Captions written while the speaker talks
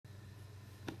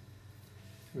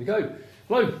Here we go.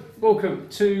 Hello, welcome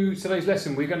to today's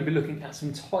lesson. We're going to be looking at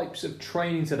some types of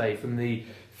training today from the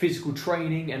physical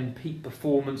training and peak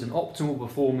performance and optimal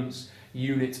performance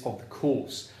unit of the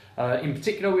course. In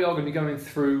particular, we are going to be going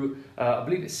through, I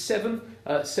believe it's 7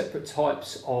 separate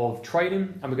types of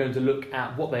training, and we're going to look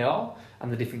at what they are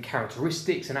and the different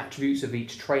characteristics and attributes of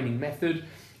each training method.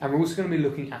 And we're also going to be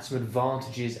looking at some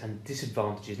advantages and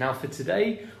disadvantages. Now for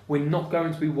today, we're not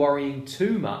going to be worrying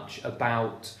too much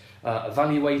about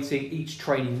evaluating each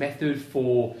training method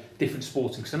for different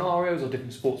sporting scenarios or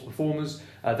different sports performers.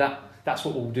 That's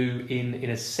what we'll do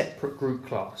in a separate group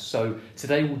class. So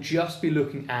today we'll just be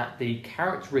looking at the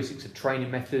characteristics of training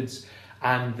methods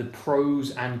and the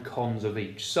pros and cons of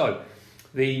each. So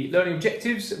the learning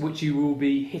objectives, which you will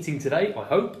be hitting today, I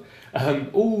hope.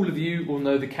 All of you will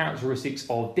know the characteristics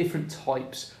of different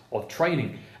types of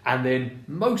training, and then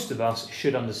most of us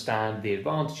should understand the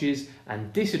advantages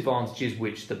and disadvantages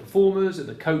which the performers and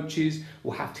the coaches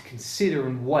will have to consider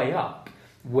and weigh up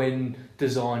when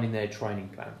designing their training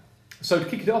plan. So to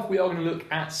kick it off, we are going to look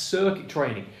at circuit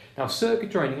training. Now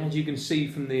circuit training, as you can see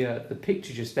from the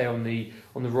picture just there on the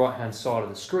right hand side of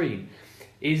the screen,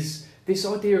 is this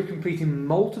idea of completing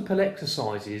multiple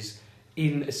exercises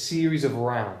in a series of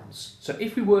rounds. So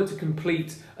if we were to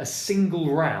complete a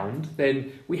single round,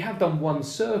 then we have done one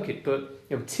circuit, but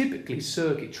typically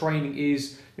circuit training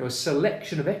is a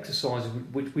selection of exercises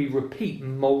which we repeat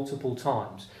multiple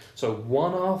times. So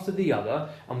one after the other,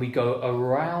 and we go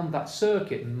around that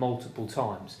circuit multiple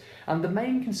times. And the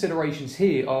main considerations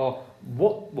here are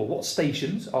what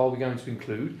stations are we going to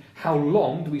include, how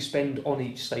long do we spend on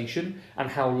each station, and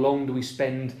how long do we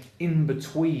spend in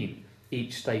between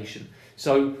each station.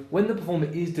 So when the performer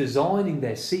is designing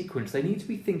their sequence, they need to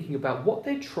be thinking about what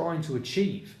they're trying to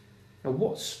achieve. Now,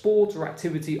 what sport or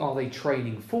activity are they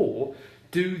training for?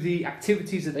 Do the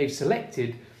activities that they've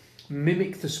selected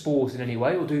mimic the sport in any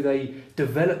way, or do they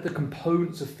develop the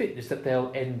components of fitness that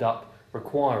they'll end up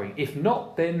requiring? If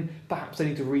not, then perhaps they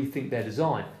need to rethink their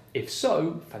design. If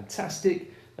so,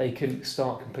 fantastic, they can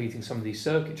start completing some of these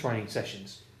circuit training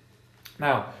sessions.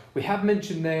 Now, we have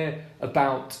mentioned there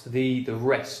about the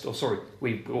rest,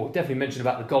 we definitely mentioned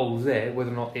about the goals there,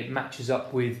 whether or not it matches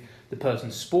up with the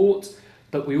person's sport,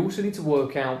 but we also need to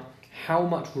work out how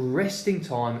much resting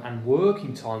time and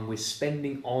working time we're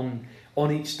spending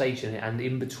on each station and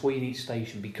in between each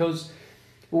station, because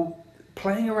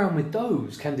playing around with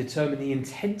those can determine the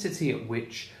intensity at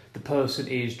which the person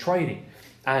is training.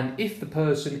 And if the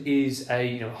person is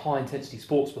a high intensity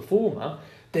sports performer,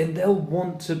 then they'll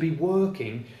want to be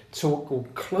working or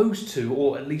close to,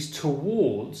 or at least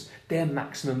towards, their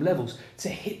maximum levels to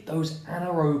hit those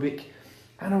anaerobic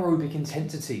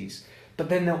intensities. But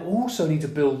then they'll also need to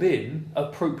build in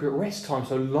appropriate rest time,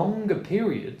 so longer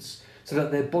periods, so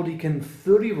that their body can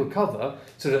fully recover,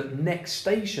 so that next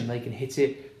station they can hit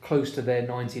it close to their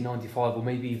 90, 95, or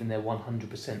maybe even their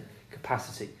 100%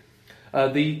 capacity.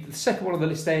 The second one on the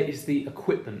list there is the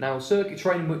equipment. Now, circuit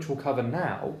training, which we'll cover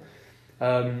now,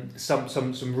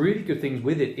 some really good things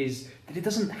with it is that it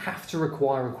doesn't have to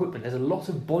require equipment. There's a lot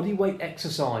of body weight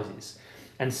exercises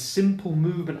and simple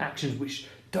movement actions which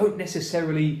don't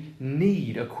necessarily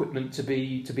need equipment to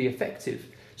be effective.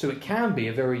 So it can be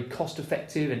a very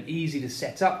cost-effective and easy to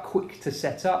set up, quick to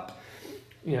set up,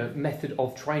 method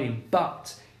of training.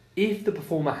 But if the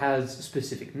performer has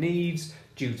specific needs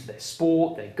due to their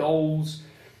sport, their goals,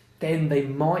 then they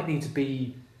might need to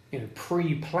be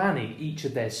pre-planning each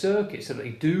of their circuits so that they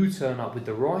do turn up with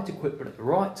the right equipment at the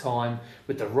right time,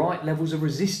 with the right levels of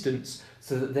resistance,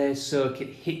 so that their circuit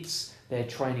hits their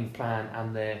training plan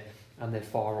and their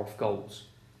far-off goals.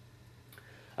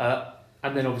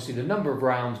 And then obviously the number of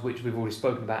rounds, which we've already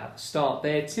spoken about at the start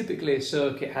there. Typically a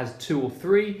circuit has 2 or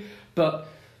 3, but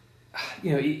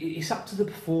it's up to the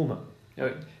performer.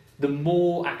 The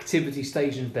more activity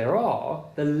stations there are,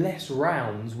 the less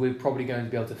rounds we're probably going to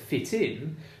be able to fit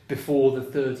in before the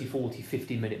 30, 40,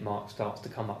 50 minute mark starts to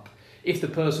come up. If the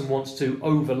person wants to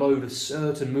overload a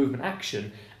certain movement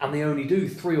action and they only do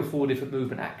 3 or 4 different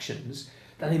movement actions,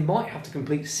 then they might have to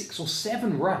complete 6 or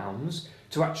 7 rounds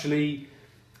to actually,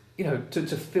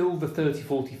 to fill the 30,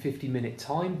 40, 50 minute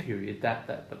time period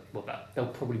that they'll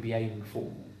probably be aiming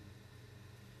for.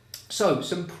 So,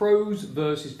 some pros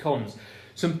versus cons.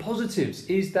 Some positives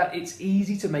is that it's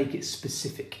easy to make it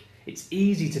specific. It's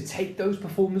easy to take those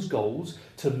performers' goals,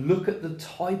 to look at the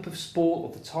type of sport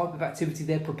or the type of activity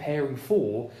they're preparing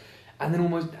for, and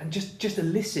then just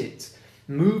elicit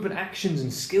movement actions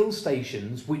and skill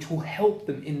stations which will help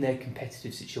them in their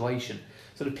competitive situation.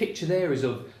 So the picture there is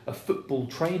of a football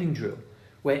training drill,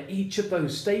 where each of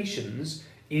those stations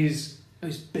is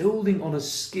It's building on a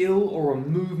skill or a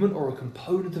movement or a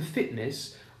component of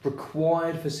fitness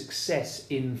required for success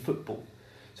in football.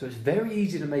 So it's very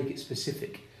easy to make it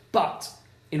specific. But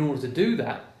in order to do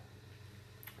that,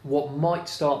 what might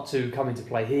start to come into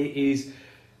play here is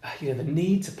the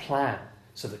need to plan.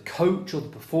 So the coach or the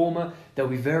performer, they'll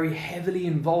be very heavily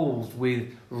involved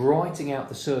with writing out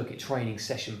the circuit training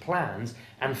session plans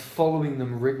and following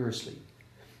them rigorously.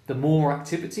 The more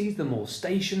activities, the more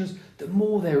stations, the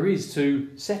more there is to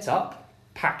set up,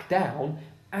 pack down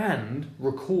and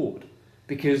record.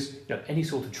 Because any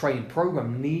sort of training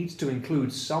program needs to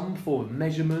include some form of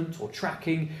measurement or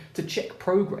tracking to check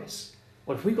progress.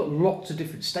 Well, if we've got lots of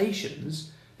different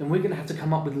stations, then we're going to have to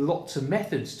come up with lots of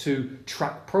methods to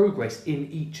track progress in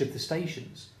each of the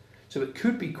stations. So it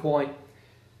could be quite,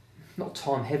 not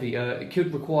time heavy, it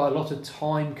could require a lot of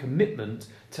time commitment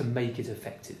to make it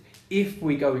effective. If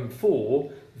we're going for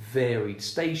varied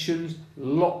stations,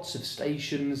 lots of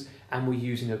stations, and we're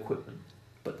using equipment.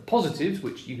 But the positives,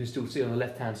 which you can still see on the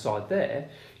left-hand side there,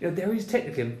 there is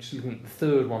technically, I'm just looking at the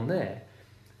third one there,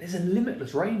 there's a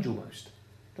limitless range almost.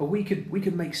 We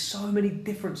could make so many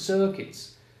different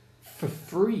circuits for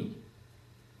free.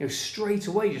 Straight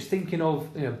away, just thinking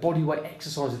of bodyweight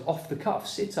exercises off the cuff,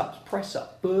 sit-ups,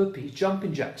 press-ups, burpees,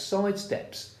 jumping jacks, side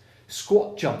steps,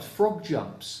 squat jumps, frog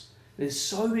jumps. There's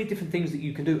so many different things that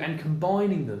you can do and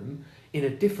combining them in a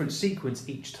different sequence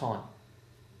each time.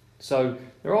 So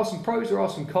there are some pros, there are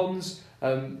some cons.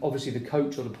 Obviously the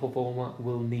coach or the performer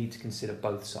will need to consider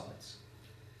both sides.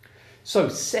 So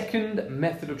second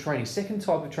method of training, second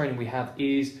type of training we have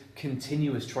is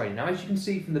continuous training. Now as you can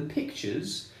see from the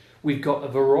pictures, we've got a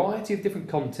variety of different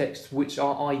contexts which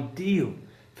are ideal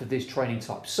for this training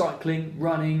type. Cycling,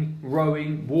 running,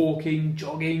 rowing, walking,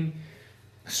 jogging,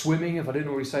 swimming, if I didn't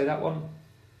already say that one.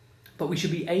 But we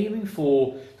should be aiming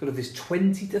for sort of this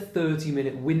 20 to 30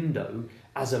 minute window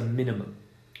as a minimum.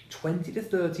 20 to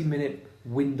 30 minute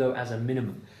window as a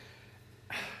minimum.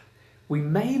 We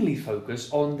mainly focus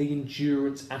on the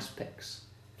endurance aspects.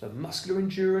 So muscular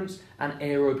endurance and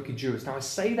aerobic endurance. Now I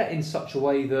say that in such a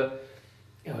way that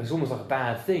it's almost like a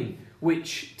bad thing,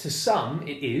 which to some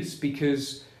it is,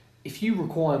 because if you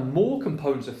require more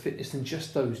components of fitness than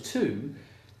just those two,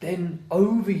 then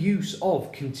overuse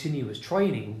of continuous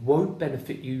training won't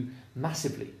benefit you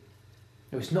massively.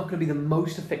 It's not going to be the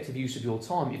most effective use of your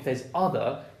time if there's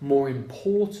other, more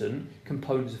important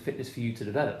components of fitness for you to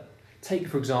develop. Take,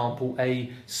 for example,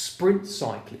 a sprint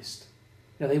cyclist.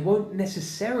 Now, they won't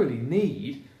necessarily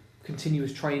need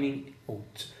continuous training or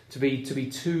to be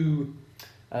too,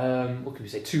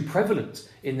 too prevalent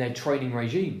in their training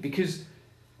regime, because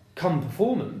come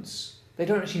performance, they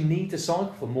don't actually need to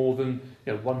cycle for more than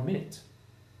 1 minute.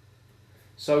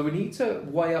 So we need to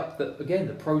weigh up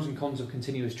the pros and cons of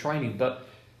continuous training, but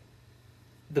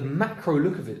the macro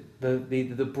look of it,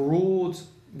 the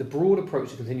broad approach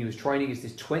to continuous training is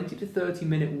this 20 to 30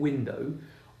 minute window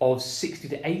of 60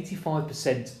 to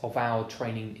 85% of our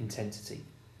training intensity.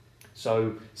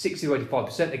 So 60 to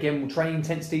 85%, again, training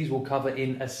intensities we'll cover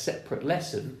in a separate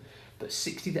lesson, but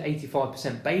 60 to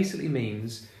 85% basically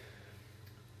means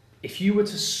if you were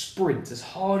to sprint as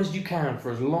hard as you can for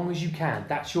as long as you can,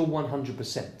 that's your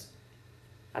 100%.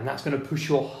 And that's going to push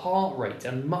your heart rate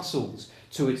and muscles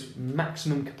to its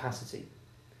maximum capacity.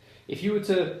 If you were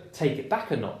to take it back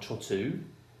a notch or two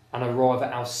and arrive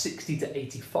at our 60 to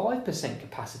 85%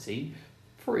 capacity,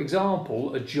 for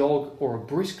example, a jog or a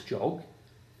brisk jog,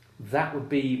 that would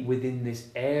be within this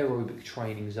aerobic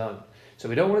training zone. So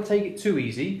we don't want to take it too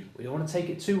easy, we don't want to take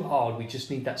it too hard, we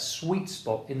just need that sweet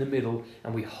spot in the middle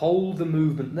and we hold the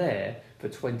movement there for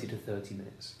 20 to 30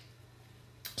 minutes.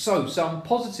 So some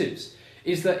positives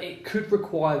is that it could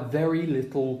require very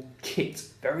little kit,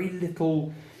 very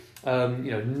little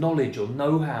knowledge or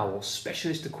know-how or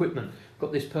specialist equipment.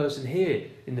 Got this person here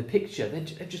in the picture,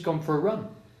 they've just gone for a run.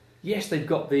 Yes, they've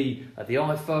got the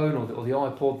iPhone or the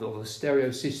iPod or the stereo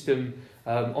system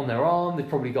on their arm. They've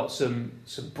probably got some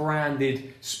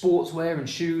branded sportswear and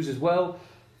shoes as well.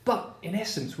 But in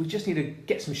essence, we just need to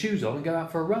get some shoes on and go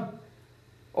out for a run.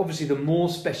 Obviously, the more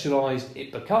specialised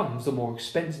it becomes, the more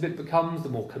expensive it becomes, the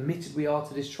more committed we are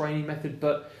to this training method.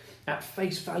 But at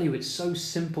face value, it's so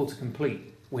simple to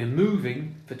complete. We're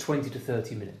moving for 20 to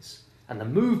 30 minutes. And the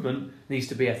movement needs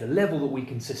to be at a level that we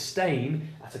can sustain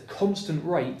at a constant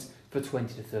rate for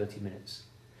 20 to 30 minutes.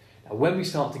 Now, when we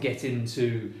start to get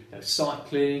into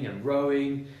cycling and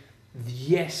rowing,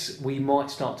 yes, we might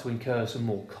start to incur some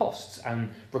more costs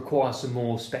and require some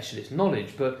more specialist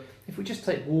knowledge. But if we just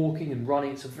take walking and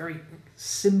running, it's a very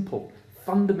simple,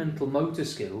 fundamental motor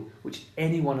skill which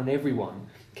anyone and everyone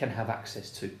can have access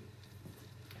to.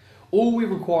 All we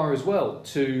require as well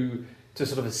to to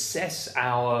sort of assess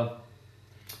our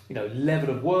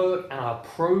level of work and our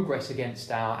progress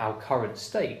against our current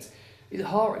state is a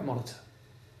heart rate monitor.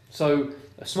 So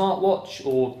a smartwatch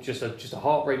or just a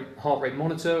heart rate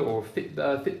monitor or a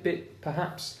Fitbit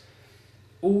perhaps,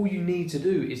 all you need to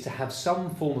do is to have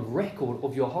some form of record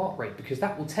of your heart rate, because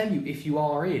that will tell you if you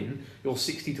are in your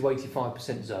 60 to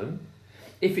 85% zone.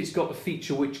 If it's got a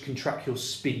feature which can track your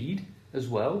speed as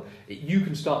well, you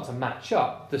can start to match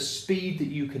up the speed that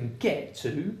you can get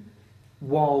to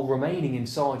while remaining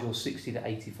inside your 60 to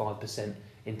 85%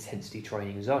 intensity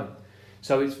training zone.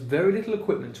 So it's very little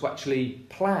equipment to actually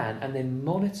plan and then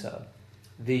monitor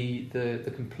the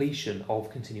completion of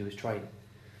continuous training.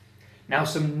 Now,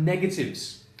 some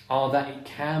negatives are that it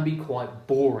can be quite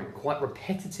boring, quite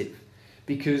repetitive,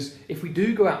 because if we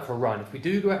do go out for a run, if we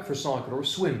do go out for a cycle or a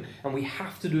swim, and we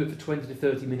have to do it for 20 to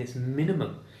 30 minutes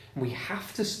minimum, and we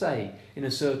have to stay in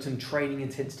a certain training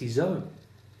intensity zone,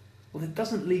 well, it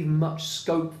doesn't leave much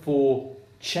scope for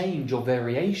change or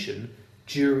variation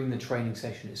during the training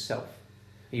session itself.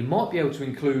 You might be able to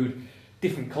include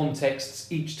different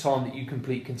contexts each time that you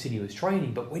complete continuous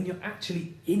training, but when you're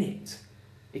actually in it,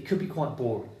 it could be quite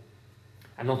boring.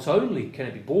 And not only can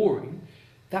it be boring,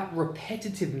 that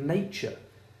repetitive nature,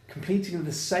 completing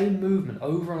the same movement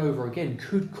over and over again,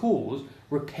 could cause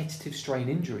repetitive strain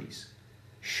injuries,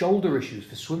 shoulder issues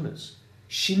for swimmers,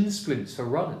 shin splints for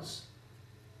runners,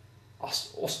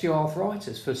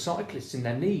 osteoarthritis for cyclists in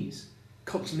their knees,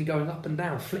 constantly going up and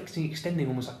down, flexing, extending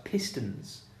almost like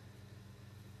pistons.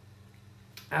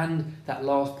 And that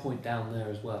last point down there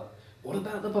as well. What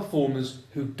about the performers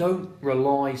who don't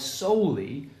rely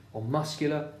solely on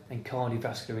muscular and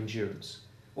cardiovascular endurance?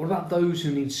 What about those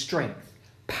who need strength,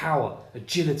 power,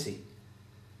 agility?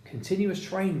 Continuous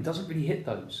training doesn't really hit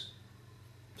those.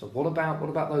 So what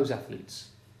about those athletes?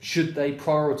 Should they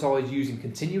prioritise using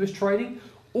continuous training,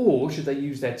 or should they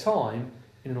use their time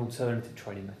in an alternative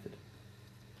training method?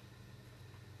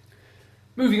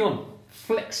 Moving on,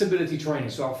 flexibility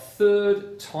training. So our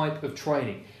third type of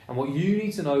training. And what you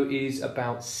need to know is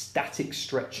about static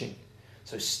stretching.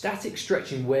 So static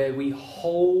stretching, where we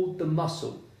hold the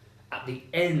muscle at the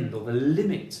end or the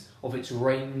limit of its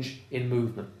range in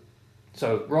movement.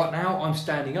 So right now I'm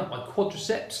standing up, my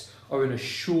quadriceps are in a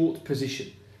short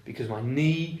position because my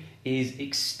knee is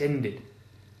extended.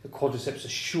 The quadriceps are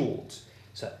short.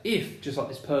 So if, just like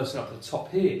this person up at the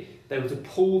top here, they were to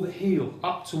pull the heel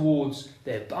up towards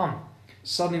their bum,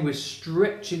 suddenly we're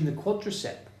stretching the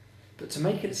quadricep. But to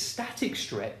make it a static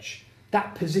stretch,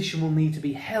 that position will need to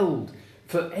be held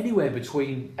for anywhere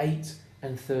between 8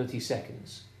 and 30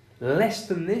 seconds. Less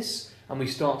than this, and we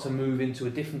start to move into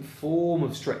a different form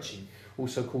of stretching,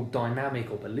 also called dynamic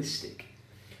or ballistic.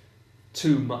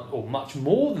 Much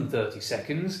more than 30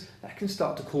 seconds, that can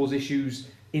start to cause issues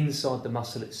inside the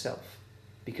muscle itself,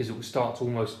 because it will start to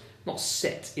almost not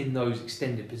set in those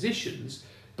extended positions,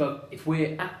 but if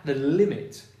we're at the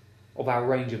limit of our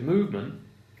range of movement,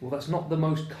 well, that's not the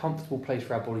most comfortable place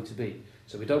for our body to be.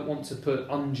 So we don't want to put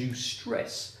undue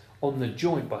stress on the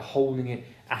joint by holding it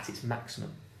at its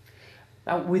maximum.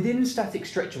 Now, within static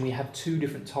stretching, we have two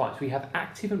different types. We have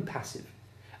active and passive.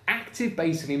 Active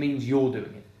basically means you're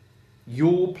doing it.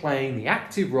 You're playing the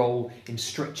active role in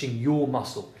stretching your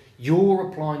muscle. You're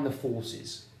applying the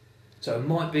forces. So it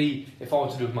might be, if I were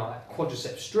to do my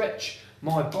quadricep stretch,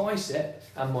 my bicep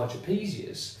and my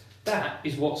trapezius, that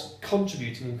is what's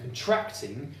contributing and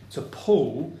contracting to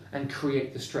pull and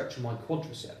create the stretch of my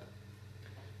quadricep.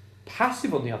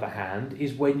 Passive, on the other hand,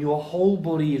 is when your whole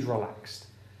body is relaxed.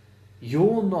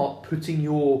 You're not putting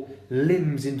your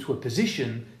limbs into a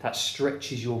position that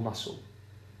stretches your muscle.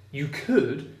 You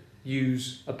could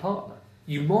use a partner.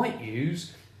 You might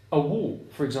use a wall,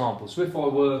 for example. So if I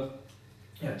were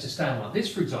to stand like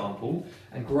this, for example,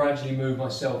 and gradually move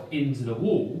myself into the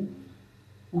wall,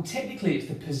 well, technically it's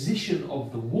the position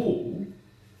of the wall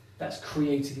that's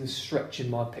creating the stretch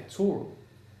in my pectoral.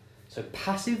 So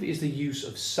passive is the use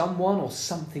of someone or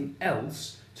something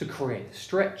else to create the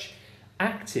stretch.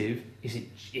 Active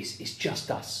is just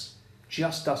us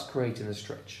creating the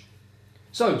stretch.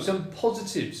 So some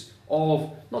positives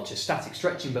of not just static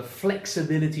stretching, but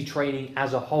flexibility training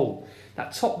as a whole.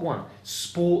 That top one,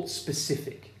 sport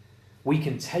specific. We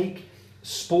can take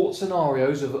sport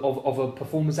scenarios of a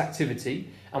performance activity,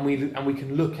 and we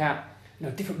can look at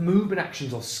different movement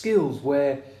actions or skills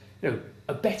where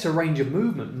a better range of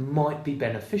movement might be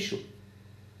beneficial.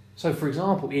 So, for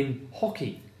example, in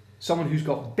hockey, someone who's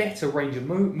got better range of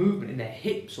movement in their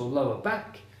hips or lower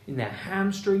back, in their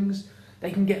hamstrings,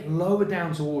 they can get lower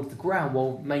down towards the ground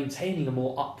while maintaining a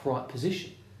more upright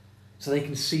position. so they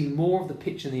can see more of the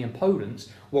pitch and the opponents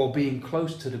while being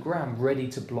close to the ground, ready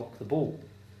to block the ball.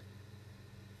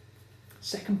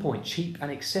 Second point, cheap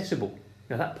and accessible.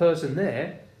 Now that person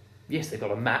there, yes, they've got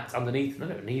a mat underneath, they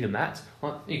don't need a mat.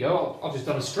 Right, there you go, I've just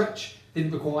done a stretch.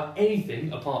 Didn't require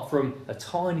anything apart from a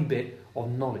tiny bit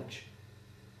of knowledge.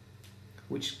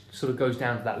 Which sort of goes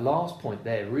down to that last point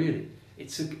there, really.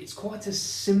 It's quite a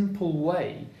simple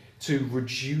way to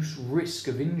reduce risk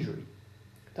of injury.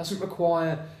 It doesn't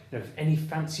require any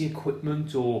fancy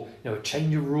equipment or a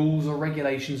change of rules or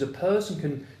regulations. A person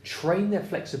can train their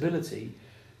flexibility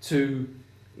to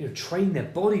train their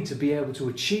body to be able to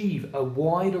achieve a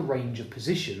wider range of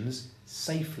positions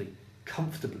safely,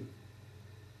 comfortably.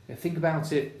 Think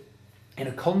about it in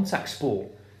a contact sport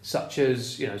such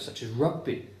as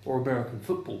rugby or American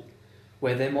football,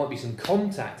 where there might be some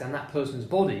contact and that person's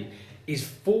body is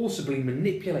forcibly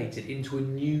manipulated into a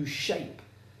new shape.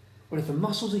 Well, if the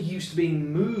muscles are used to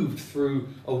being moved through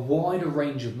a wider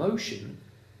range of motion,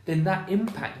 then that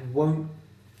impact won't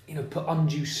put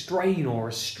undue strain or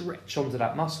a stretch onto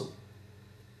that muscle.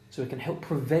 So it can help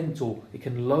prevent or it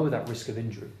can lower that risk of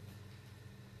injury.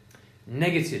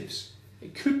 Negatives.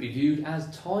 It could be viewed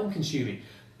as time consuming.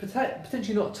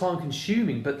 Potentially not time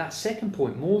consuming, but that second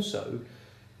point more so,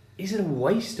 is it a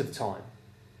waste of time?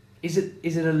 Is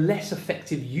it a less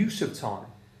effective use of time?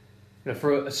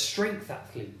 For a strength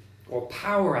athlete or a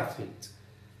power athlete,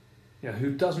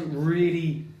 who doesn't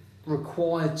really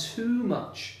require too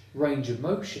much range of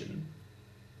motion,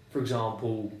 for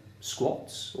example,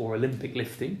 squats or Olympic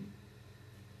lifting,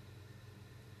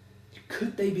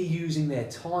 could they be using their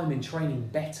time in training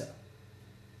better?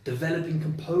 Developing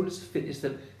components of fitness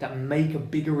that make a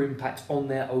bigger impact on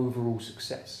their overall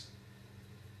success.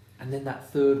 And then that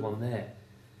third one there.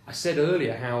 I said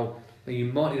earlier how you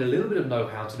might need a little bit of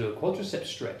know-how to do a quadricep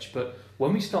stretch, but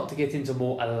when we start to get into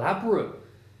more elaborate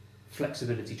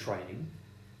flexibility training,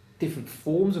 different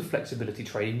forms of flexibility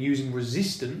training, using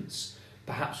resistance,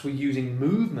 perhaps we're using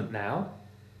movement now,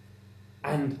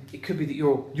 and it could be that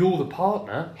you're the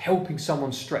partner helping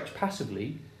someone stretch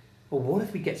passively. Well, what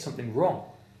if we get something wrong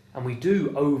and we do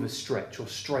overstretch or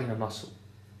strain a muscle?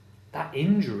 That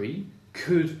injury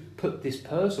could put this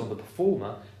person or the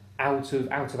performer out of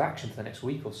action for the next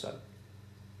week or so.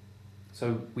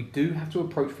 So we do have to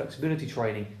approach flexibility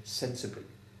training sensibly.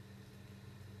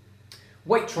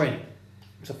 Weight training.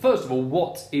 So first of all,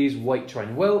 what is weight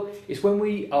training? Well, it's when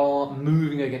we are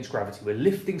moving against gravity. We're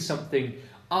lifting something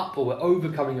up or we're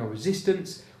overcoming a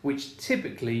resistance, which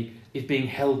typically is being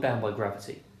held down by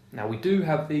gravity. Now we do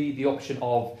have the option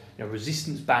of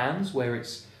resistance bands, where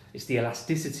it's the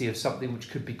elasticity of something which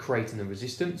could be creating the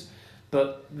resistance,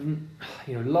 but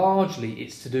largely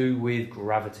it's to do with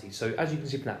gravity. So as you can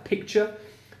see from that picture,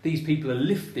 these people are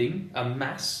lifting a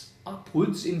mass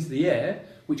upwards into the air,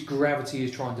 which gravity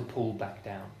is trying to pull back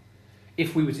down.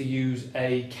 If we were to use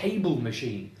a cable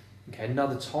machine,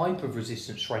 another type of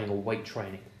resistance training or weight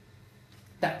training,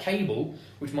 that cable,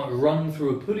 which might run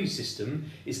through a pulley system,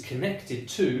 is connected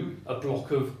to a block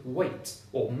of weight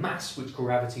or mass which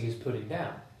gravity is putting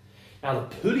down. Now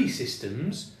the pulley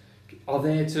systems are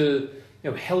there to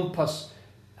help us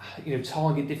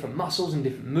target different muscles and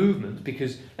different movements,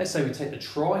 because let's say we take the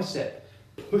tricep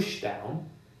push down,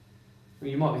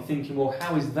 you might be thinking, well,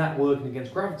 how is that working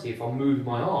against gravity if I move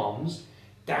my arms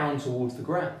down towards the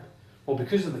ground? Well,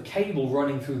 because of the cable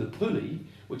running through the pulley,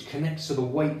 which connects to the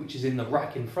weight which is in the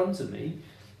rack in front of me,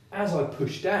 as I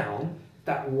push down,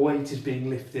 that weight is being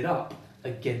lifted up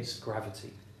against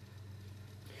gravity.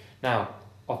 Now,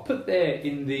 I've put there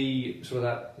in the sort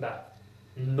of that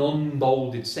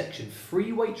non-bolded section,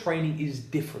 free weight training is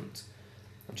different.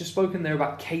 I've just spoken there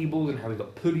about cables and how we've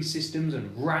got pulley systems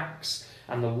and racks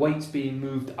and the weights being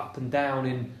moved up and down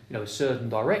in a certain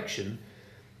direction.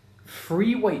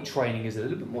 Free weight training is a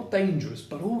little bit more dangerous,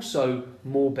 but also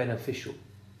more beneficial.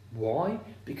 Why?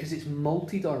 Because it's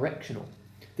multi-directional.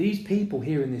 These people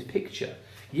here in this picture,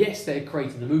 yes, they're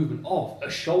creating the movement of a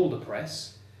shoulder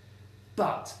press,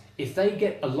 but if they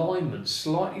get alignment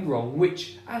slightly wrong,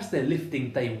 which as they're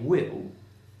lifting they will,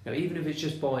 even if it's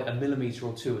just by a millimetre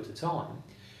or two at a time,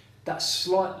 that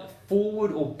slight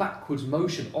forward or backwards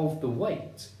motion of the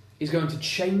weight is going to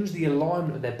change the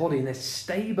alignment of their body, and their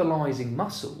stabilising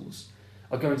muscles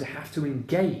are going to have to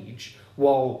engage,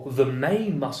 while the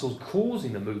main muscles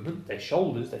causing the movement, their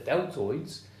shoulders, their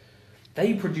deltoids,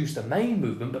 they produce the main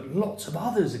movement, but lots of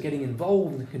others are getting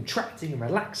involved and contracting and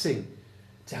relaxing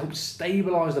to help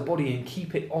stabilise the body and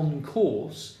keep it on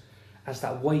course as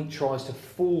that weight tries to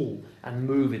fall and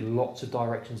move in lots of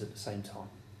directions at the same time.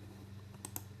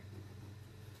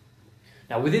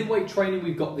 Now within weight training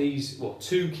we've got these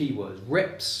two keywords,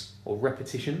 reps or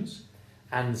repetitions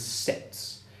and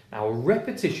sets. Now a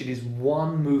repetition is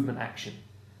one movement action.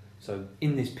 So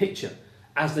in this picture,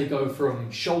 as they go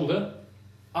from shoulder,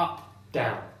 up,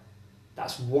 down,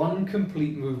 that's one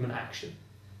complete movement action.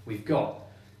 We've got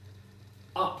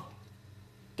up,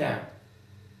 down.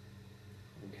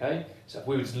 Okay, so if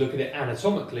we were to look at it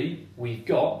anatomically, we've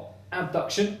got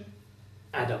abduction,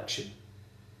 adduction.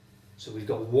 So we've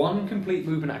got one complete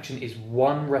movement action is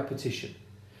one repetition.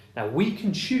 Now we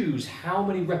can choose how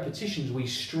many repetitions we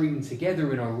string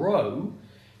together in a row.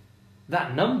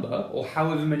 That number, or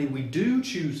however many we do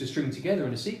choose to string together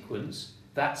in a sequence,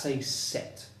 that's a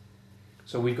set.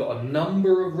 So we've got a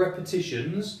number of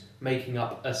repetitions making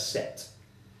up a set.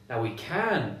 Now we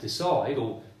can decide,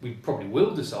 or we probably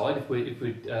will decide if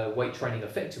we're weight training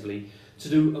effectively, to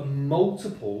do a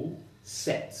multiple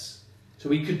sets. So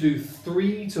we could do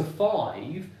 3 to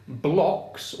 5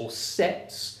 blocks or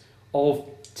sets of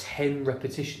 10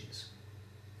 repetitions.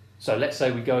 So let's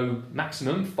say we go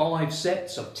maximum 5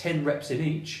 sets of 10 reps in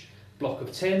each, block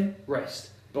of 10,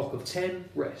 rest, block of 10,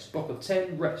 rest, block of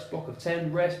 10, rest, block of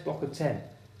 10, rest, block of 10.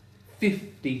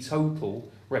 50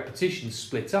 total repetitions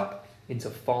split up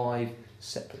into 5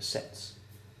 separate sets.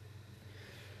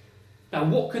 Now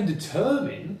what can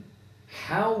determine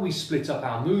how we split up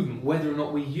our movement, whether or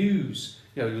not we use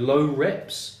low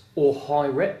reps or high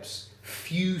reps,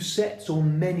 few sets or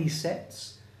many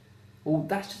sets? Well,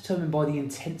 that's determined by the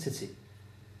intensity.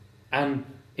 And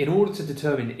in order to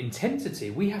determine intensity,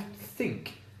 we have to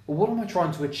think, well, what am I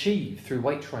trying to achieve through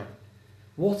weight training?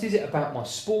 What is it about my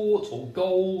sport or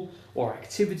goal or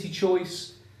activity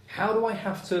choice? How do I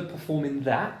have to perform in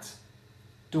that?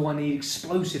 Do I need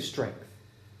explosive strength?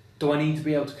 Do I need to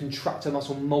be able to contract a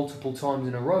muscle multiple times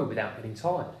in a row without getting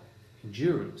tired?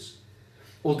 Endurance.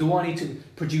 Or do I need to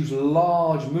produce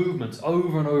large movements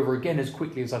over and over again as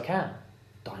quickly as I can?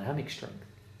 Dynamic strength.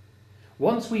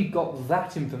 Once we've got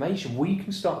that information, we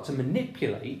can start to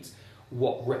manipulate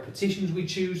what repetitions we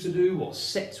choose to do, what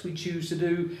sets we choose to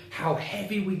do, how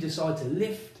heavy we decide to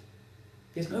lift.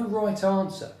 There's no right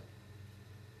answer.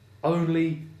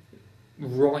 Only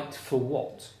right for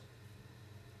what.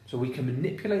 So we can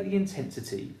manipulate the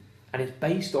intensity, and it's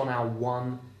based on our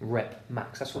 1 rep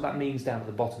max. That's what that means down at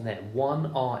the bottom there, 1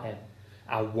 RM,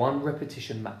 our 1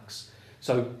 repetition max.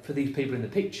 So for these people in the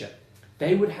picture,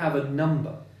 they would have a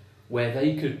number where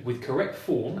they could, with correct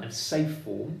form and safe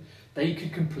form, they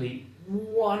could complete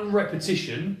 1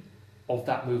 repetition of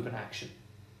that movement action.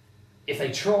 If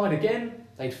they tried again,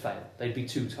 they'd fail. They'd be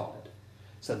too tired.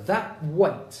 So that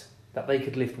weight that they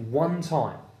could lift 1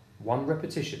 time, 1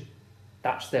 repetition,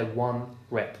 that's their 1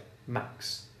 rep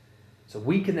max. So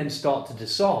we can then start to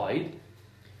decide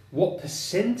what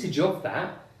percentage of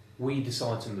that we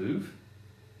decide to move,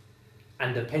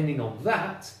 and depending on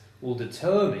that, will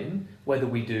determine whether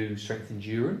we do strength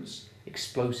endurance,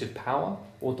 explosive power,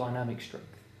 or dynamic strength.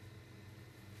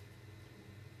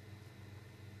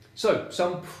 So,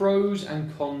 some pros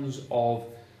and cons of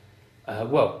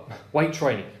weight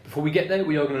training. Before we get there,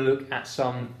 we are going to look at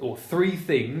 3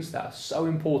 things that are so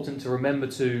important to remember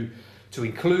to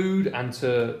include and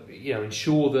to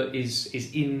ensure that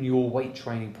is in your weight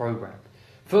training program.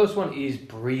 First one is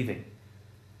breathing.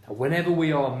 Now, whenever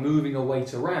we are moving a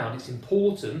weight around, it's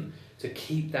important to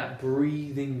keep that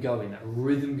breathing going, that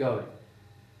rhythm going.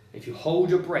 If you hold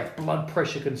your breath, blood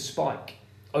pressure can spike,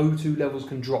 O2 levels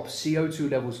can drop, CO2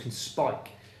 levels can spike,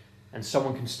 and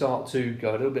someone can start to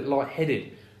go a little bit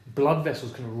lightheaded. Blood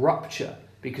vessels can rupture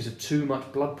because of too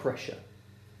much blood pressure.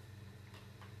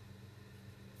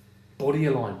 Body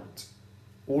alignment.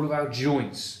 All of our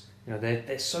joints,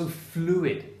 they're so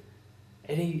fluid.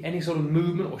 Any sort of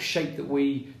movement or shape that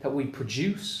we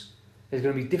produce, there's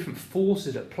going to be different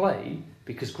forces at play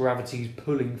because gravity is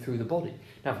pulling through the body.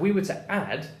 Now, if we were to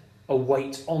add a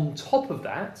weight on top of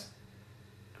that,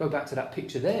 go back to that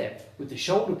picture there with the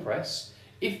shoulder press,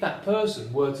 if that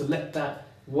person were to let that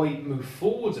weight move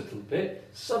forwards a little bit,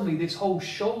 suddenly this whole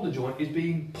shoulder joint is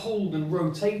being pulled and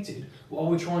rotated while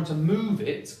we're trying to move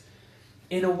it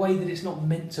in a way that it's not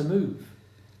meant to move.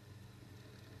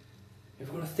 If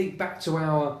we're going to think back to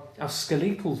our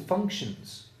skeletal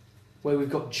functions, where we've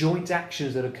got joint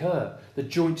actions that occur, the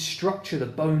joint structure, the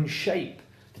bone shape,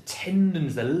 the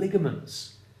tendons, the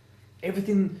ligaments,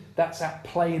 everything that's at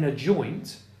play in a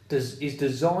joint is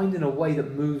designed in a way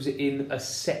that moves it in a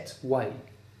set way.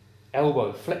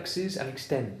 Elbow flexes and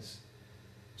extends.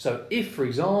 So if, for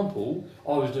example,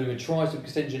 I was doing a tricep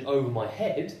extension over my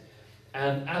head,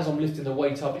 and as I'm lifting the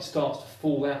weight up, it starts to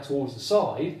fall out towards the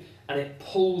side, and it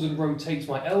pulls and rotates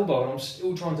my elbow, and I'm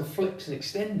still trying to flex and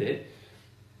extend it,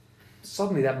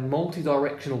 suddenly that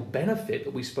multi-directional benefit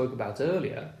that we spoke about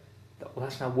earlier,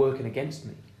 that's now working against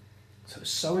me. So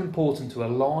it's so important to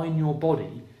align your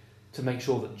body to make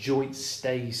sure that joints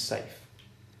stay safe.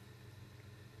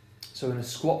 So in a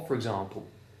squat, for example,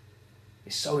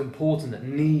 it's so important that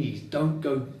knees don't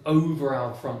go over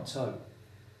our front toe.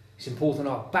 It's important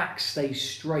our back stays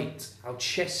straight, our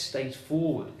chest stays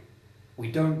forward.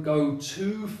 We don't go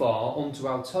too far onto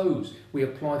our toes. We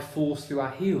apply force through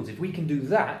our heels. If we can do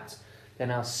that, then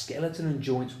our skeleton and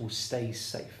joints will stay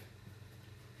safe.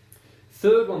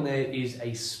 Third one there is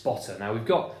a spotter. Now we've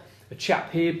got a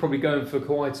chap here probably going for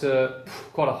quite a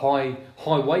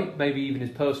high weight, maybe even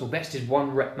his personal best is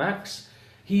 1 rep max.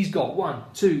 He's got 1,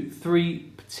 2, 3,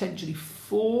 potentially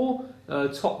 4.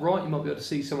 Top right, you might be able to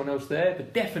see someone else there,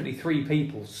 but definitely 3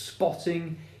 people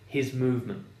spotting his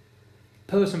movement.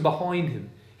 Person behind him,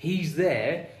 he's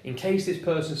there in case this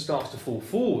person starts to fall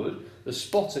forward. The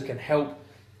spotter can help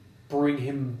bring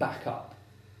him back up.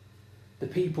 The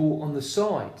people on the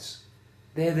sides,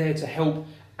 they're there to help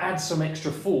add some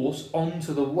extra force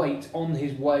onto the weight on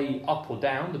his way up or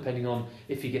down, depending on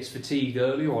if he gets fatigued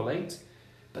early or late.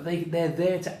 But they're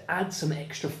there to add some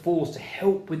extra force to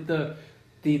help with the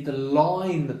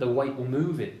line that the weight will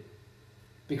move in.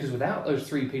 Because without those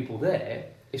 3 people there,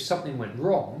 if something went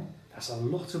wrong, that's a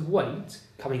lot of weight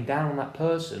coming down on that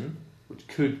person, which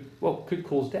could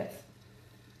cause death.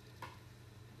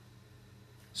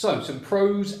 So, some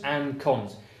pros and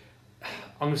cons.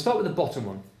 I'm going to start with the bottom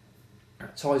one.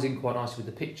 That ties in quite nicely with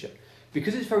the picture.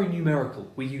 Because it's very numerical,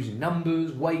 we're using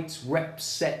numbers, weights, reps,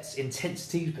 sets,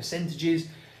 intensities, percentages.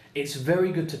 It's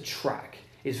very good to track.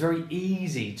 It's very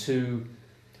easy to,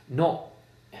 not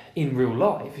in real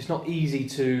life, it's not easy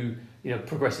to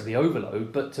progressively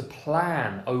overload, but to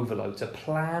plan overload, to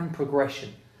plan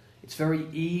progression. It's very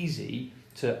easy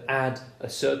to add a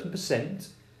certain percent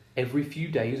every few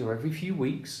days or every few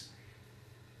weeks,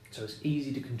 so it's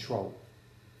easy to control.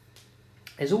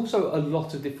 There's also a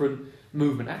lot of different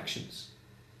movement actions,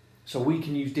 so we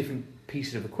can use different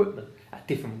pieces of equipment at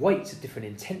different weights, at different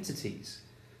intensities,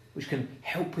 which can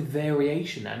help with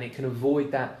variation, and it can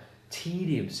avoid that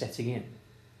tedium setting in.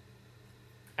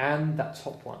 And that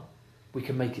top one, we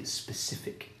can make it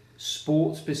specific,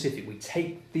 sport specific. We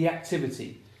take the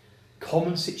activity,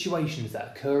 common situations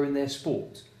that occur in their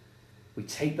sport. We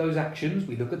take those actions,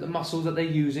 we look at the muscles that they're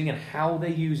using and how they're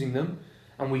using them,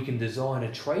 and we can design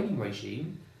a training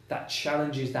regime that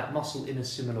challenges that muscle in a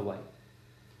similar way.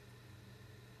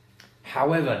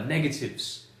 However,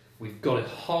 negatives. We've got a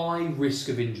high risk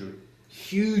of injury,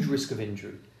 huge risk of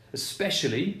injury,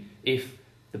 especially if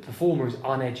the performer is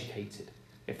uneducated.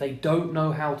 If they don't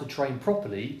know how to train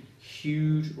properly,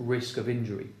 huge risk of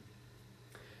injury.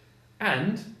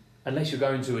 And unless you're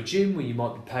going to a gym where you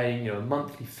might be paying a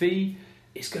monthly fee,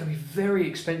 it's going to be very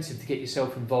expensive to get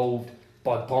yourself involved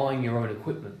by buying your own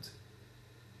equipment.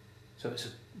 So it's a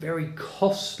very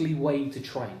costly way to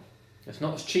train. It's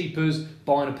not as cheap as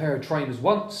buying a pair of trainers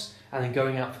once and then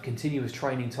going out for continuous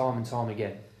training time and time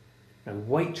again.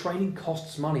 Weight training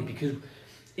costs money, because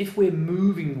if we're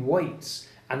moving weights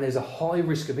and there's a high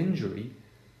risk of injury,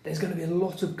 there's going to be a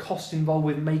lot of cost involved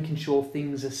with making sure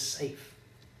things are safe.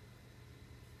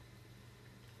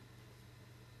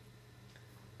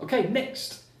 Okay,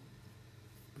 next.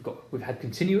 We've had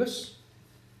continuous.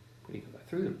 Let me go back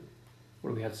through them.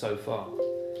 What have we had so far?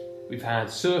 We've had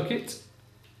circuit.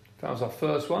 That was our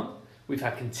first one. We've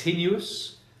had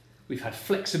continuous. We've had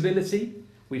flexibility.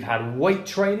 We've had weight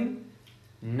training.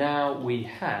 Now we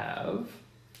have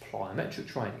plyometric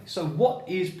training. So what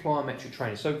is plyometric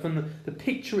training? So from the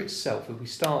picture itself, if we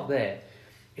start there,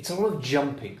 it's a lot of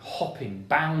jumping, hopping,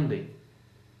 bounding.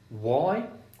 Why?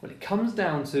 Well, it comes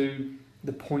down to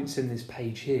the points in this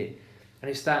page here. And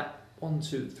it's that 1,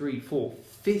 2, 3, 4,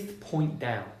 5th point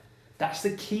down. That's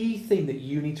the key thing that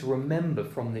you need to remember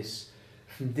from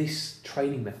this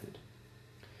training method.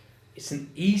 It's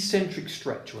an eccentric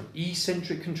stretch or an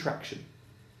eccentric contraction.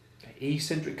 Okay,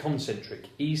 eccentric, concentric.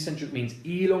 Eccentric means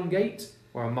elongate,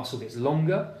 where a muscle gets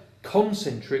longer.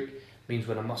 Concentric means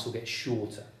when a muscle gets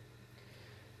shorter.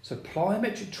 So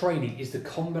plyometric training is the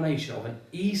combination of an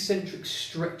eccentric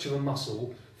stretch of a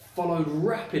muscle followed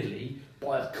rapidly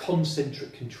by a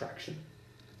concentric contraction.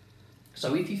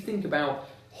 So if you think about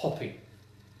hopping,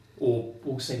 or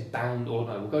we'll say bound, or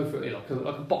no, we'll go for it like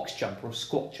a box jump or a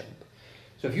squat jump.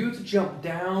 So if you were to jump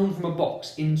down from a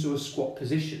box into a squat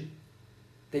position,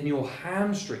 then your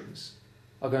hamstrings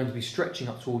are going to be stretching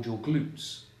up towards your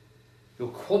glutes. Your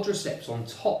quadriceps on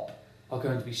top are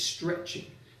going to be stretching.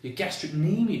 Your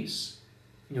gastrocnemius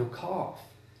in your calf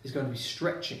is going to be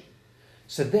stretching.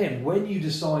 So then when you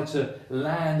decide to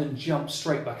land and jump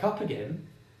straight back up again,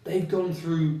 they've gone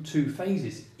through 2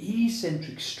 phases.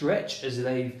 Eccentric stretch as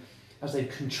they've as they've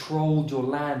controlled your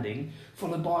landing,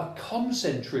 followed by a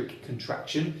concentric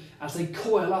contraction as they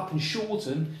coil up and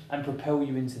shorten and propel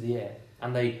you into the air,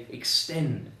 and they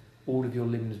extend all of your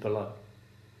limbs below.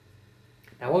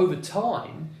 Now over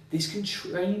time, this can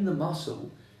train the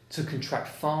muscle to contract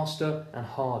faster and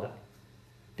harder,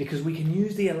 because we can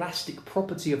use the elastic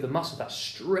property of the muscle, that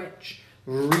stretch,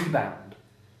 rebound.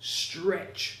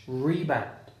 Stretch, rebound.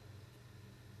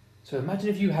 So imagine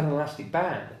if you had an elastic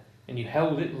band and you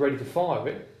held it ready to fire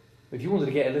it. If you wanted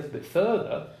to get a little bit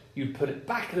further, you'd put it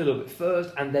back a little bit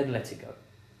first and then let it go.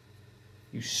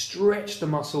 You stretch the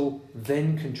muscle,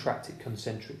 then contract it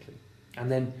concentrically.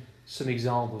 And then some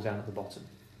examples down at the bottom.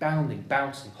 Bounding,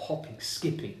 bouncing, hopping,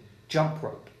 skipping, jump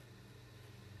rope.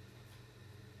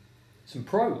 Some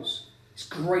pros. It's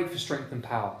great for strength and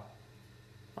power.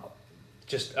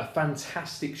 Just a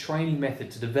fantastic training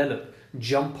method to develop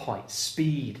jump height,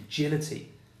 speed, agility.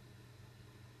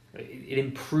 It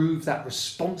improves that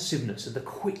responsiveness and the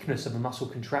quickness of a muscle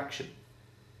contraction.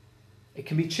 It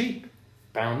can be cheap.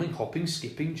 Bounding, hopping,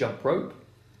 skipping, jump rope.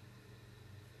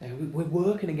 We're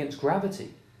working against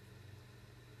gravity.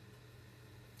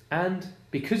 And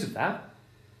because of that,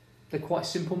 they're quite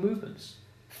simple movements.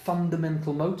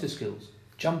 Fundamental motor skills.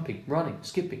 Jumping, running,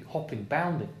 skipping, hopping,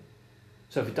 bounding.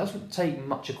 So if it doesn't take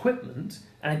much equipment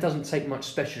and it doesn't take much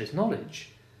specialist knowledge,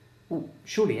 well,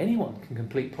 surely anyone can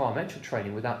complete plyometric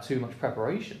training without too much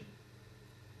preparation.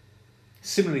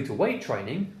 Similarly to weight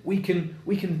training, we can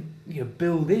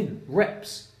build in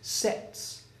reps,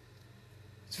 sets.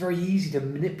 It's very easy to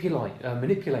manipulate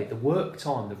the work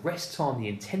time, the rest time, the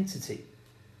intensity.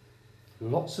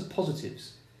 Lots of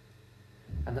positives.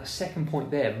 And that second point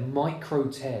there, micro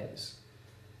tears.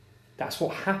 That's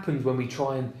what happens when we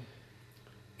try and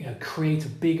create a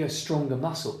bigger, stronger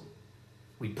muscle.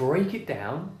 We break it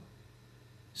down,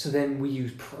 so then we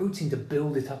use protein to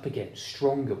build it up again,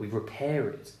 stronger, we repair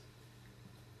it.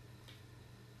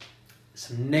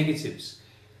 Some negatives.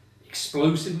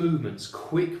 Explosive movements,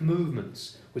 quick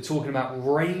movements. We're talking about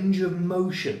range of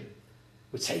motion.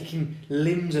 We're taking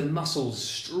limbs and muscles,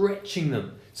 stretching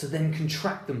them, to then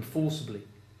contract them forcibly.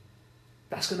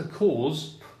 That's going to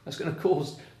cause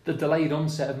the delayed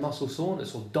onset of muscle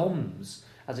soreness, or DOMS,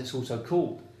 as it's also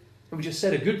called. And we just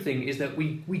said a good thing is that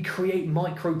we create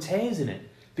micro tears in it,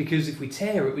 because if we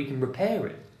tear it, we can repair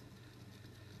it.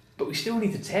 But we still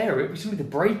need to tear it, we still need to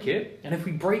break it, and if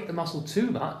we break the muscle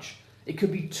too much, it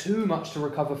could be too much to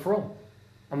recover from,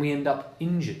 and we end up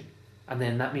injured, and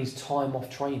then that means time off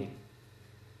training.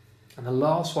 And the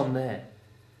last one there,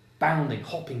 bounding,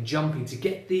 hopping, jumping, to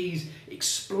get these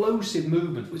explosive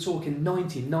movements, we're talking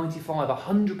 90, 95,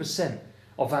 100%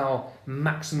 of our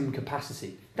maximum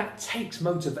capacity. That takes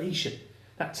motivation,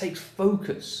 that takes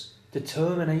focus,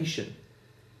 determination,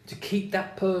 to keep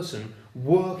that person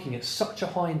working at such a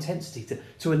high intensity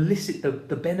to elicit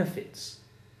the benefits.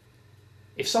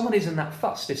 If someone isn't that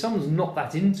fussed, if someone's not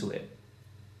that into it,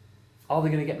 are they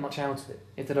going to get much out of it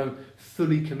if they don't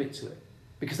fully commit to it?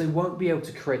 Because they won't be able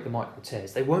to create the micro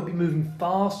tears. They won't be moving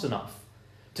fast enough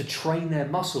to train their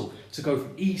muscle to go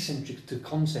from eccentric to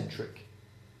concentric.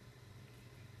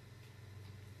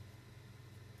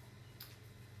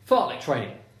 Fartlek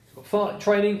training. We've got fartlek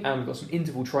training and we've got some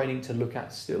interval training to look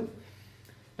at still.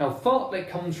 Now, fartlek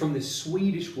comes from this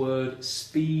Swedish word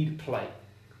speed play.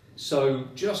 So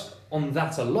just on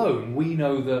that alone, we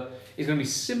know that it's going to be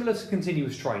similar to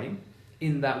continuous training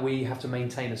in that we have to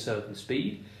maintain a certain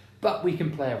speed, but we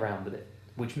can play around with it,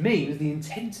 which means the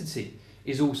intensity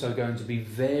is also going to be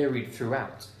varied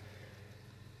throughout.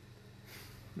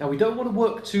 Now, we don't want to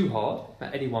work too hard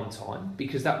at any one time,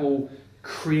 because that will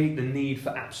create the need for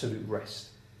absolute rest.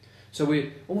 So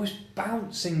we're almost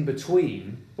bouncing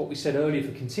between what we said earlier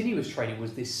for continuous training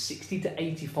was this 60 to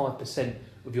 85%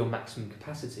 of your maximum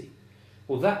capacity.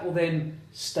 Well, that will then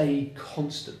stay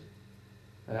constant.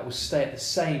 And that will stay at the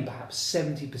same, perhaps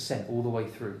 70% all the way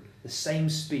through. The same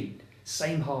speed,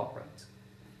 same heart rate.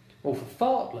 Well, for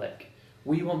fartlek,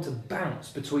 we want to bounce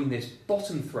between this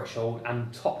bottom threshold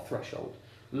and top threshold.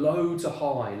 Low to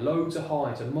high,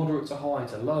 to moderate to high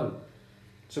to low.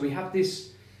 So we have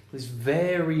this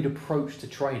varied approach to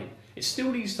training. It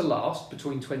still needs to last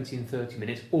between 20 and 30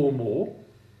 minutes or more,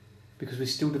 because we're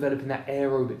still developing that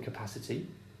aerobic capacity.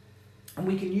 And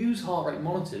we can use heart rate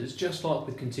monitors, just like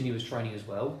with continuous training as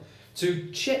well, to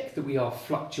check that we are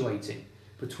fluctuating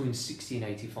between 60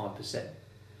 and 85%.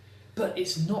 But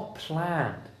it's not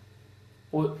planned.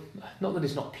 Or not that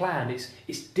it's not planned,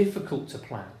 it's difficult to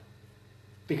plan.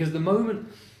 Because the moment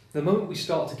we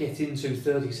start to get into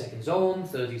 30 seconds on,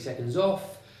 30 seconds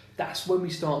off, that's when we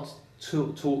start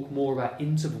to talk more about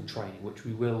interval training, which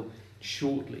we will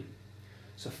shortly.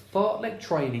 So fartlek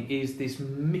training is this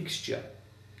mixture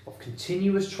of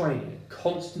continuous training at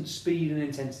constant speed and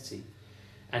intensity,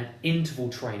 and interval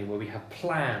training where we have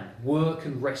planned work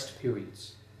and rest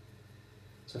periods.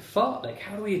 So fartlek,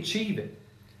 how do we achieve it?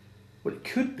 Well, it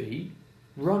could be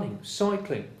running,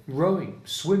 cycling, rowing,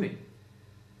 swimming.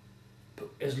 But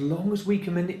as long as we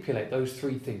can manipulate those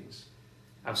three things,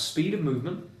 our speed of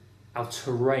movement, our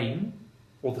terrain,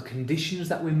 or the conditions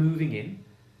that we're moving in,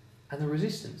 and the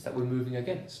resistance that we're moving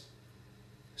against.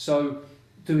 So,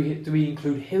 do we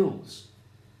include hills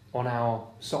on our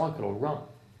cycle or run?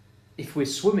 If we're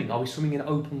swimming, are we swimming in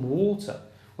open water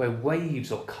where waves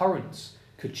or currents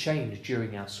could change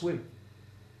during our swim?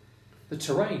 The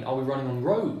terrain, are we running on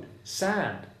road,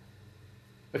 sand,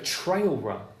 a trail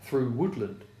run through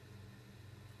woodland?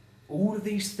 All of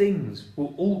these things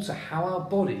will alter how our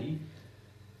body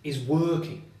is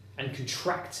working and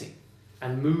contracting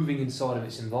and moving inside of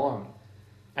its environment.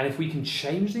 And if we can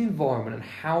change the environment and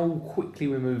how quickly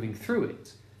we're moving through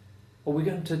it, well, we're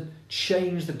going to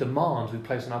change the demands we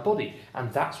place on our body.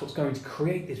 And that's what's going to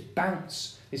create this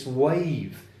bounce, this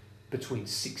wave between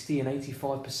 60 and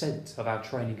 85% of our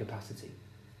training capacity.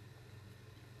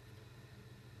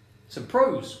 Some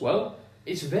pros, well,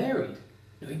 it's varied.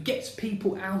 It gets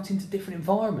people out into different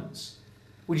environments.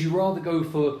 Would you rather go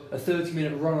for a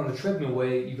 30-minute run on a treadmill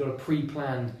where you've got a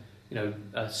pre-planned,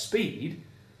 speed,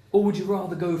 or would you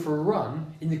rather go for a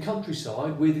run in the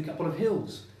countryside with a couple of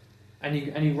hills, and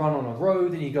you run on a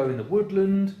road, and you go in the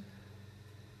woodland?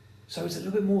 So it's a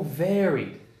little bit more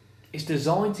varied. It's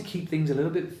designed to keep things a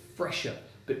little bit fresher,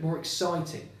 a bit more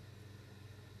exciting.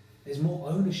 There's more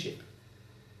ownership.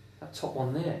 That top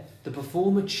one there, the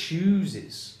performer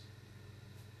chooses.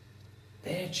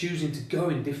 They're choosing to go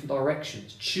in different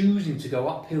directions, choosing to go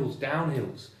up hills, down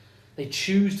hills. They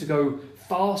choose to go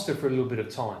faster for a little bit of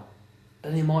time.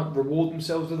 Then they might reward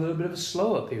themselves with a little bit of a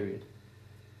slower period.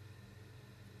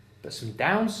 But some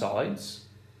downsides,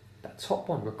 that top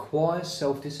one requires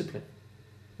self-discipline.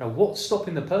 Now, what's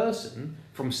stopping the person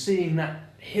from seeing that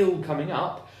hill coming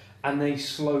up and they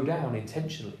slow down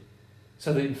intentionally?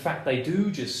 So that in fact they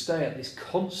do just stay at this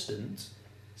constant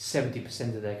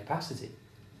 70% of their capacity.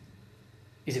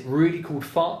 Is it really called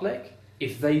fartlek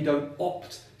if they don't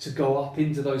opt to go up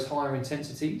into those higher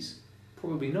intensities?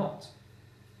 Probably not.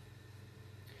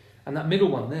 And that middle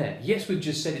one there, yes, we've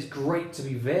just said it's great to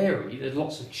be varied, there's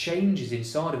lots of changes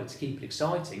inside of it to keep it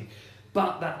exciting,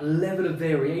 but that level of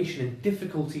variation and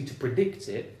difficulty to predict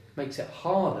it makes it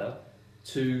harder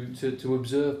to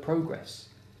observe progress.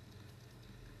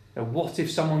 Now, what if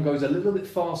someone goes a little bit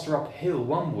faster uphill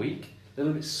one week, a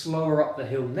little bit slower up the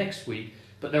hill next week,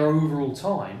 but their overall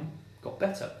time got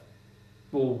better?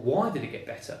 Well, why did it get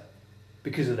better?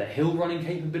 Because of their hill running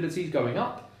capabilities going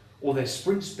up, or their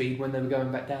sprint speed when they were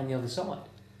going back down the other side?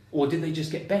 Or did they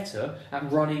just get better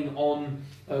at running on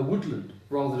woodland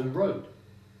rather than road?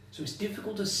 So it's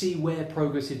difficult to see where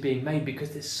progress is being made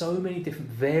because there's so many different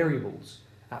variables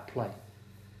at play.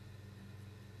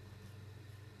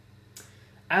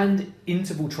 And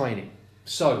interval training.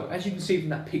 So, as you can see from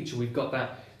that picture, we've got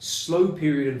that slow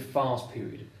period and fast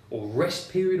period, or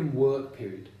rest period and work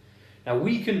period. Now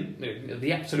we can,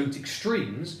 the absolute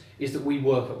extremes is that we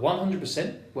work at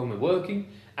 100% when we're working,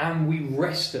 and we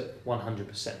rest at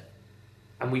 100%.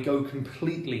 And we go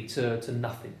completely to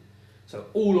nothing. So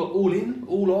all in,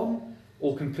 all on,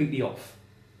 or completely off.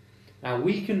 Now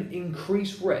we can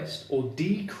increase rest or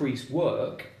decrease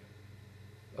work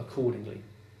accordingly.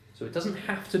 So it doesn't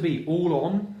have to be all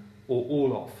on or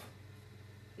all off.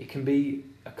 It can be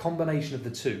a combination of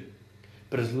the two.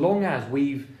 But as long as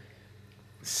we've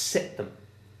set them,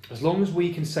 as long as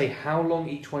we can say how long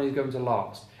each one is going to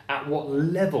last, at what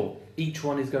level each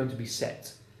one is going to be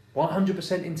set,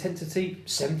 100% intensity,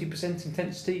 70%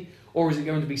 intensity, or is it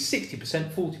going to be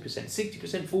 60%, 40%,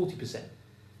 60%, 40%?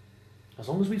 As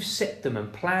long as we've set them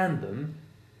and planned them,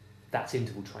 that's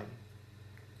interval training.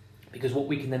 Because what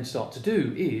we can then start to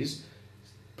do is,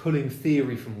 pulling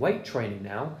theory from weight training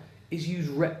now, is use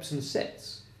reps and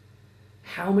sets.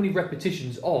 How many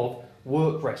repetitions of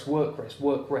work, rest, work, rest,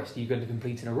 work, rest are you going to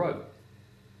complete in a row?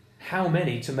 How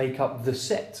many to make up the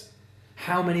set?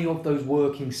 How many of those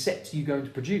working sets are you going to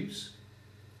produce?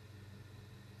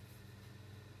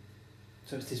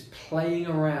 So it's this playing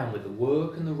around with the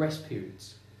work and the rest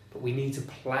periods, but we need to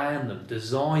plan them,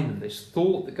 design them, there's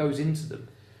thought that goes into them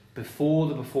before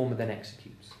the performer then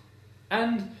executes.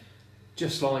 And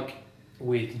just like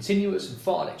with continuous and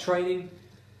fartlek training,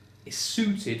 it's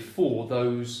suited for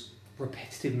those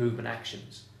repetitive movement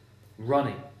actions.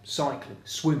 Running, cycling,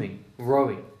 swimming,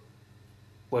 rowing,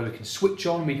 where we can switch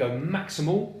on, we go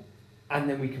maximal, and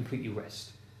then we completely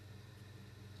rest.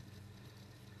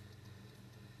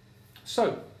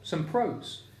 So, some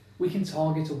pros. We can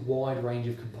target a wide range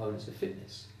of components of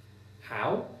fitness.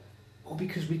 How? Well,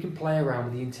 because we can play around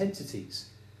with the intensities.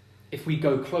 If we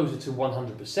go closer to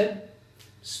 100%,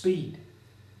 speed,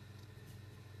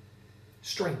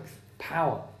 strength,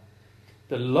 power.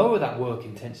 The lower that work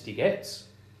intensity gets,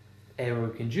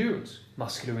 aerobic endurance,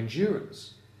 muscular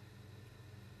endurance.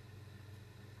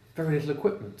 Very little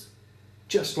equipment.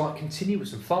 Just like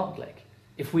continuous and fartlek.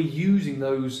 If we're using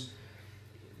those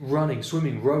running,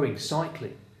 swimming, rowing,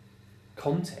 cycling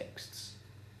contexts,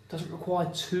 it doesn't require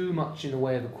too much in the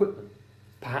way of equipment.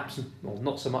 Perhaps, well,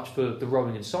 not so much for the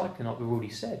rowing and cycling like we've already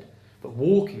said, but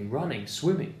walking, running,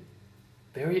 swimming,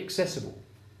 very accessible,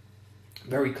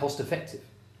 very cost effective.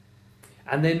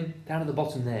 And then down at the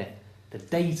bottom there, the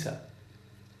data,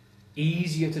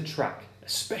 easier to track,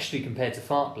 especially compared to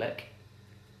fartlek,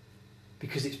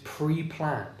 because it's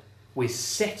pre-planned. We're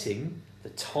setting the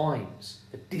times,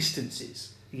 the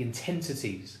distances, the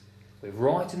intensities. We're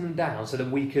writing them down so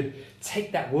that we could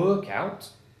take that workout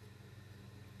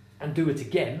and do it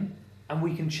again, and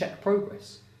we can check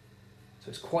progress. So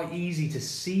it's quite easy to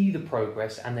see the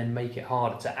progress and then make it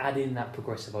harder to add in that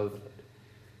progressive overload.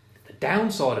 The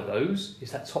downside of those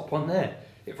is that top one there.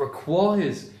 It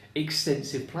requires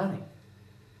extensive planning.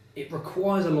 It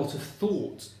requires a lot of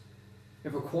thought.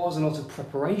 It requires a lot of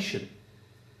preparation.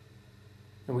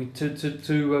 And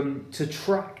to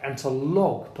track and to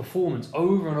log performance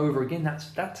over and over again,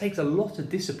 that takes a lot of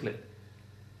discipline.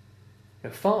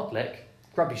 Fartlek,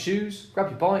 grab your shoes, grab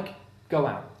your bike, go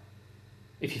out.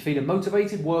 If you're feeling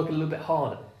motivated, work a little bit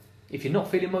harder. If you're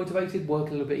not feeling motivated, work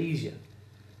a little bit easier.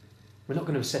 We're not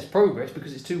going to assess progress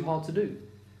because it's too hard to do.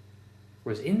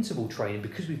 Whereas interval training,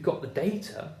 because we've got the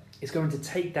data, is going to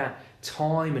take that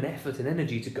time and effort and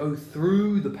energy to go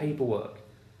through the paperwork,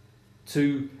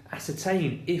 to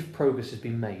ascertain if progress has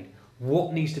been made,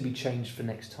 what needs to be changed for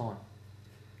next time.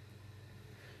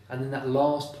 And then that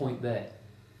last point there,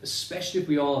 especially if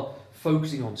we are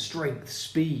focusing on strength,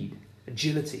 speed,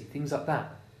 agility, things like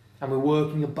that, and we're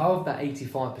working above that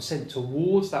 85%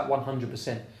 towards that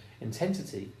 100%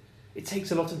 intensity, it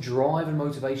takes a lot of drive and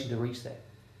motivation to reach there.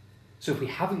 So if we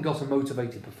haven't got a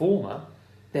motivated performer,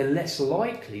 they're less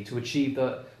likely to achieve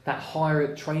that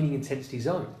higher training intensity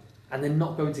zone, and they're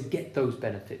not going to get those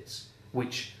benefits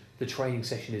which the training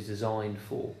session is designed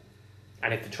for.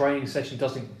 And if the training session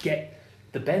doesn't get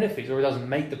the benefits, or it doesn't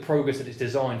make the progress that it's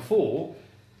designed for,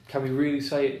 can we really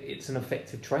say it's an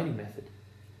effective training method?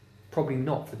 Probably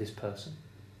not for this person.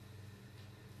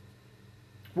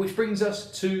 Which brings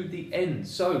us to the end.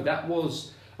 So that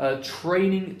was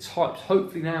training types.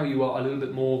 Hopefully now you are a little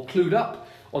bit more clued up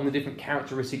on the different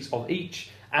characteristics of each,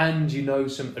 and you know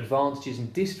some advantages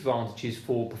and disadvantages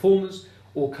for performers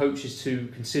or coaches to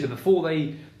consider before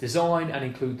they design and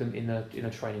include them in a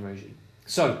training regime.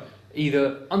 So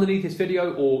either underneath this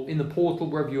video or in the portal,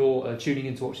 wherever you're tuning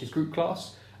in to watch this group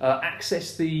class,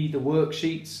 access the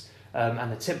worksheets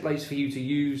and the templates for you to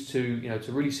use to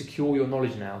really secure your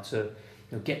knowledge now, to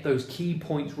get those key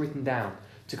points written down,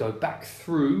 to go back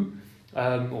through this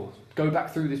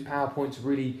PowerPoint to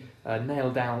really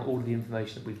nail down all of the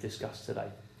information that we've discussed today.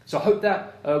 So I hope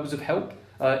that was of help.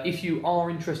 If you are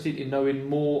interested in knowing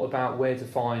more about where to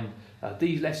find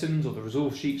these lessons or the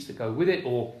resource sheets that go with it,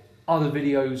 or other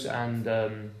videos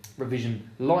and revision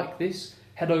like this,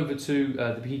 head over to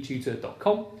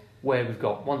thepetutor.com, where we've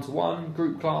got one-to-one,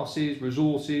 group classes,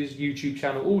 resources, YouTube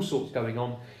channel, all sorts going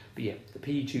on. But yeah,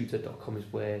 thepetutor.com is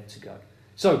where to go.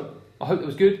 So I hope that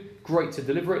was good, great to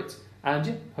deliver it, and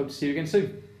yeah, hope to see you again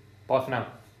soon. Bye for now.